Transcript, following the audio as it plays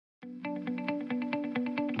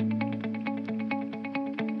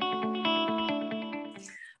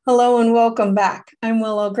Hello and welcome back. I'm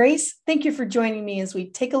Willow Grace. Thank you for joining me as we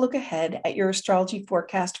take a look ahead at your astrology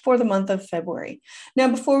forecast for the month of February. Now,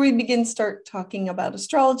 before we start talking about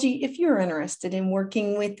astrology, if you're interested in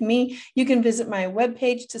working with me, you can visit my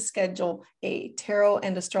webpage to schedule a tarot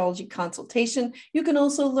and astrology consultation. You can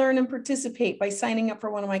also learn and participate by signing up for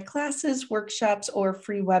one of my classes, workshops, or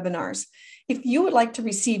free webinars. If you would like to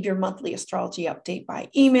receive your monthly astrology update by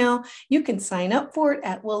email, you can sign up for it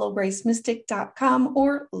at willowgracemystic.com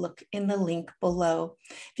or look in the link below.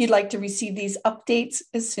 If you'd like to receive these updates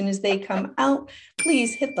as soon as they come out,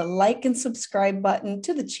 please hit the like and subscribe button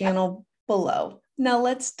to the channel below. Now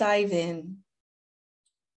let's dive in.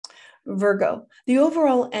 Virgo, the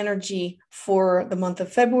overall energy for the month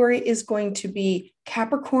of February is going to be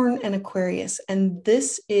Capricorn and Aquarius. And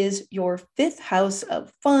this is your fifth house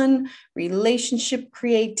of fun, relationship,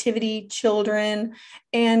 creativity, children,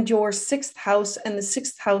 and your sixth house. And the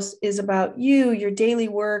sixth house is about you, your daily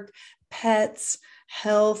work, pets,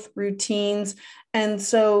 health, routines. And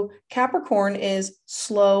so Capricorn is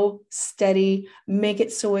slow, steady, make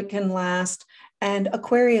it so it can last. And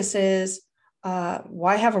Aquarius is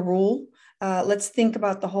why have a rule? Let's think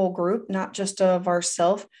about the whole group, not just of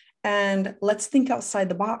ourselves, and let's think outside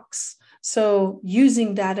the box. So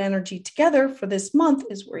using that energy together for this month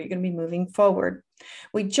is where you're going to be moving forward.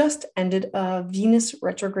 We just ended a Venus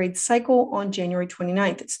retrograde cycle on January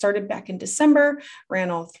 29th. It started back in December,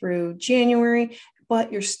 ran all through January,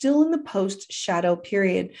 but you're still in the post shadow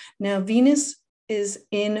period. Now, Venus is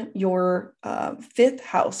in your fifth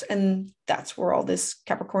house, and that's where all this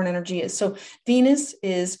Capricorn energy is. So Venus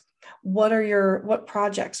is what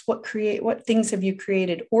projects, what things have you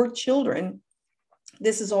created, or children.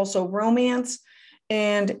 This is also romance,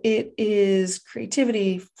 and it is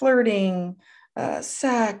creativity, flirting,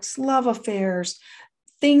 sex, love affairs,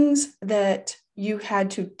 things that you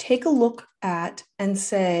had to take a look at and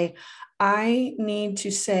say, I need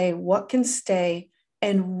to say what can stay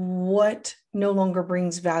and what no longer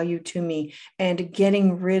brings value to me, and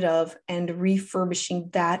getting rid of and refurbishing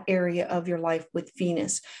that area of your life with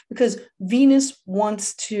Venus, because Venus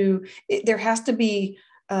wants to, there has to be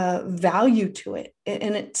value to it.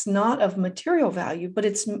 And it's not of material value, but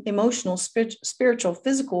it's emotional, spiritual,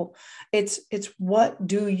 physical. It's what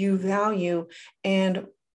do you value, and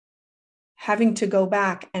having to go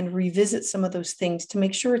back and revisit some of those things to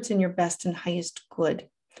make sure it's in your best and highest good.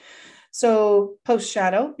 So post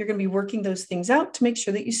shadow, you're going to be working those things out to make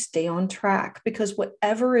sure that you stay on track, because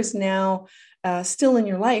whatever is now still in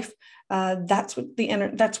your life, that's what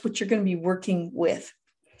you're going to be working with.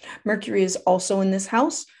 Mercury is also in this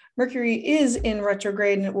house. Mercury is in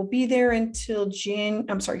retrograde, and it will be there until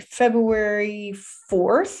February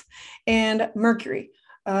 4th. And Mercury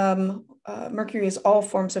is all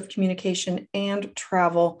forms of communication and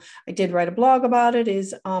travel. I did write a blog about it,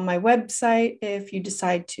 is on my website if you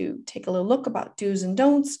decide to take a little look about do's and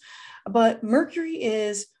don'ts. But Mercury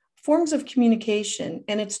is forms of communication,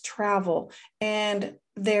 and it's travel. And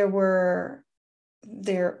there were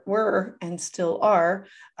and still are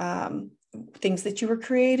things that you were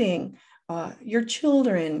creating, your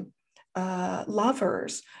children,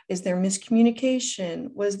 lovers. Is there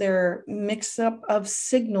miscommunication? Was there mix up of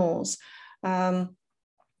signals?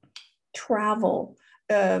 Travel.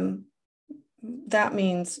 That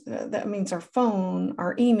means our phone,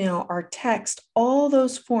 our email, our text, all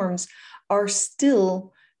those forms are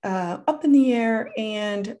still up in the air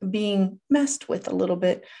and being messed with a little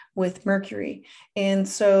bit with Mercury. And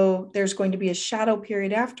so there's going to be a shadow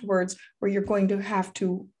period afterwards where you're going to have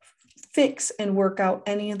to fix and work out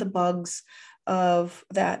any of the bugs of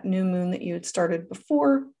that new moon that you had started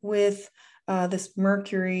before with this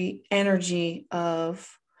Mercury energy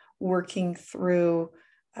of working through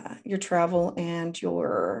your travel, and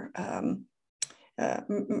your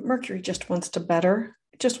Mercury just wants to better.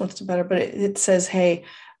 It just wants to better, but it says, hey,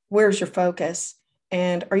 where's your focus?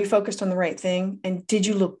 And are you focused on the right thing? And did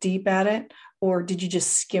you look deep at it, or did you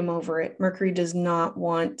just skim over it? Mercury does not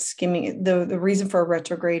want skimming. The reason for a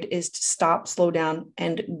retrograde is to stop, slow down,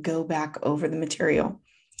 and go back over the material.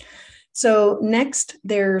 So next,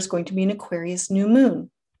 there's going to be an Aquarius new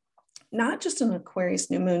moon. Not just an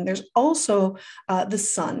Aquarius new moon, there's also the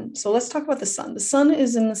sun. So let's talk about the sun. The sun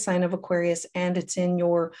is in the sign of Aquarius, and it's in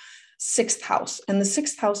your sixth house. And the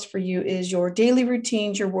sixth house for you is your daily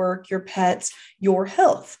routines, your work, your pets, your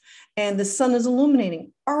health. And the sun is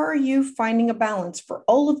illuminating. Are you finding a balance for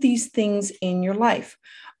all of these things in your life?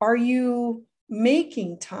 Are you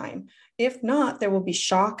making time? If not, there will be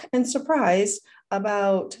shock and surprise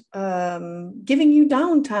about giving you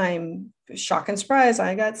downtime. Shock and surprise,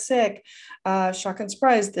 I got sick. Shock and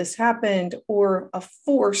surprise, this happened. Or a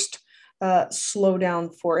forced slow down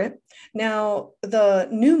for it. Now, the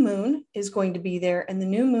new moon is going to be there, and the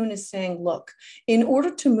new moon is saying, look, in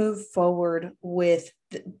order to move forward with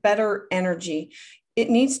better energy, it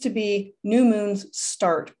needs to be new moons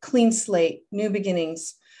start, clean slate, new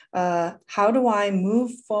beginnings. How do I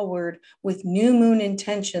move forward with new moon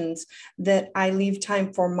intentions that I leave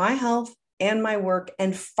time for my health and my work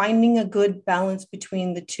and finding a good balance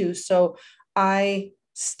between the two? So I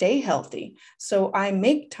stay healthy. So I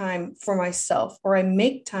make time for myself, or I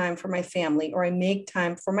make time for my family, or I make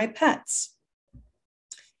time for my pets.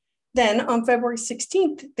 Then on February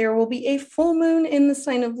 16th, there will be a full moon in the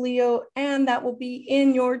sign of Leo, and that will be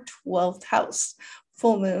in your 12th house.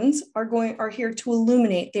 Full moons are here to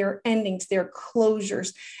illuminate their endings, their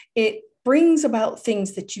closures. It brings about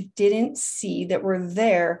things that you didn't see that were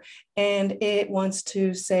there, and it wants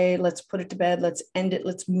to say, let's put it to bed, let's end it,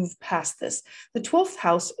 let's move past this. The 12th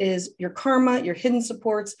house is your karma, your hidden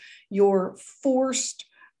supports, your forced,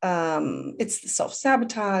 it's the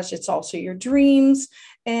self-sabotage, it's also your dreams.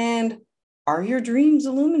 And are your dreams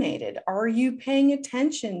illuminated? Are you paying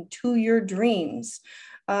attention to your dreams?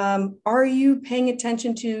 Are you paying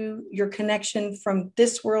attention to your connection from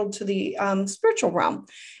this world to the spiritual realm?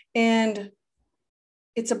 And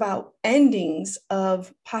it's about endings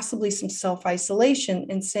of possibly some self-isolation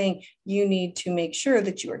and saying you need to make sure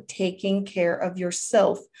that you are taking care of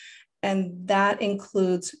yourself. And that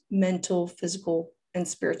includes mental, physical, and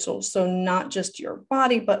spiritual. So not just your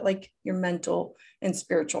body, but like your mental and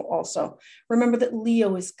spiritual also. Remember that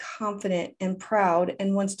Leo is confident and proud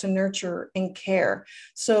and wants to nurture and care.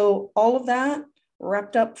 So all of that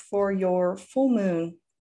wrapped up for your full moon.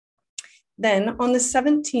 Then on the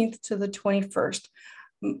 17th to the 21st,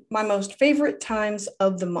 my most favorite times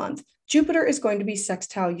of the month, Jupiter is going to be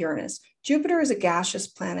sextile Uranus. Jupiter is a gaseous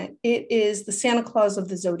planet. It is the Santa Claus of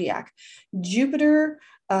the zodiac. Jupiter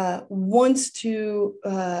wants to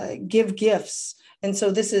give gifts. And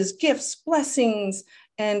so this is gifts, blessings,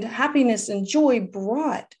 and happiness and joy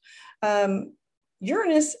brought.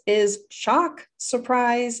 Uranus is shock,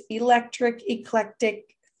 surprise, electric,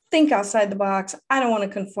 eclectic, think outside the box. I don't want to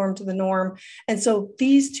conform to the norm. And so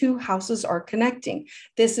these two houses are connecting.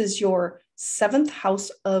 This is your 7th house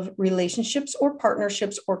of relationships or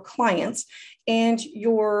partnerships or clients, and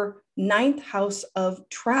your 9th house of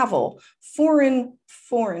travel, foreign,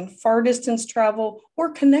 far distance travel,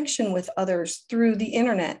 or connection with others through the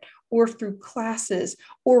internet, or through classes,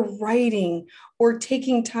 or writing, or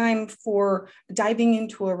taking time for diving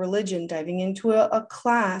into a religion, diving into a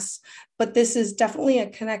class. But this is definitely a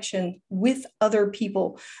connection with other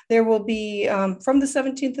people. There will be, from the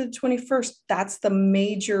 17th to the 21st, that's the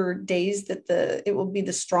major days that it will be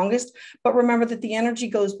the strongest. But remember that the energy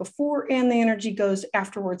goes before and the energy goes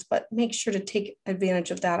afterwards, but make sure to take advantage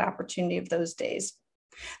of that opportunity of those days.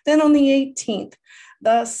 Then on the 18th,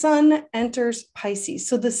 the sun enters Pisces.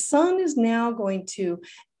 So the sun is now going to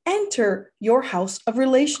enter your house of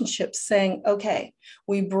relationships saying, okay,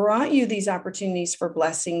 we brought you these opportunities for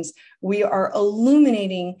blessings. We are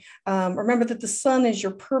illuminating. Remember that the sun is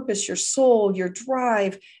your purpose, your soul, your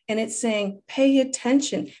drive. And it's saying, pay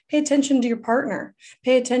attention to your partner,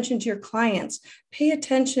 pay attention to your clients, pay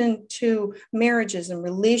attention to marriages and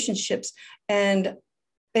relationships. And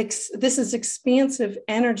this is expansive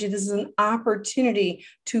energy. This is an opportunity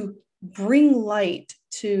to bring light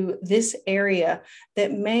to this area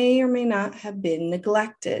that may or may not have been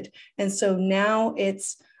neglected. And so now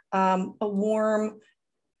it's a warm,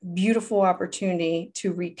 beautiful opportunity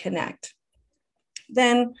to reconnect.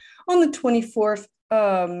 Then on the 24th,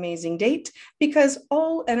 amazing date, because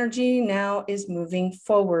all energy now is moving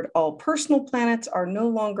forward. All personal planets are no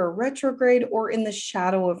longer retrograde or in the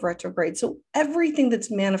shadow of retrograde. So everything that's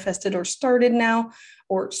manifested or started now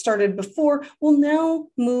or started before will now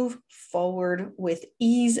move forward with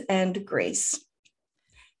ease and grace.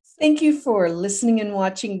 Thank you for listening and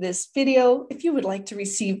watching this video. If you would like to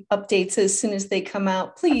receive updates as soon as they come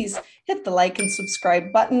out, please hit the like and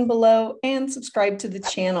subscribe button below and subscribe to the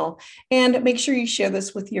channel. And make sure you share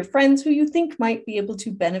this with your friends who you think might be able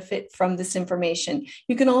to benefit from this information.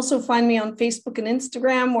 You can also find me on Facebook and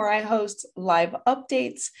Instagram, where I host live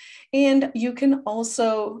updates. And you can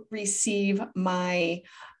also receive my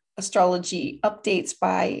astrology updates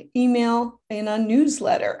by email in a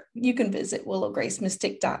newsletter. You can visit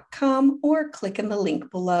willowgracemystic.com or click in the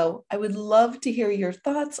link below. I would love to hear your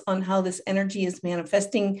thoughts on how this energy is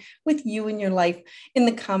manifesting with you in your life in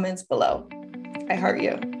the comments below. I heart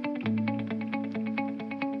you.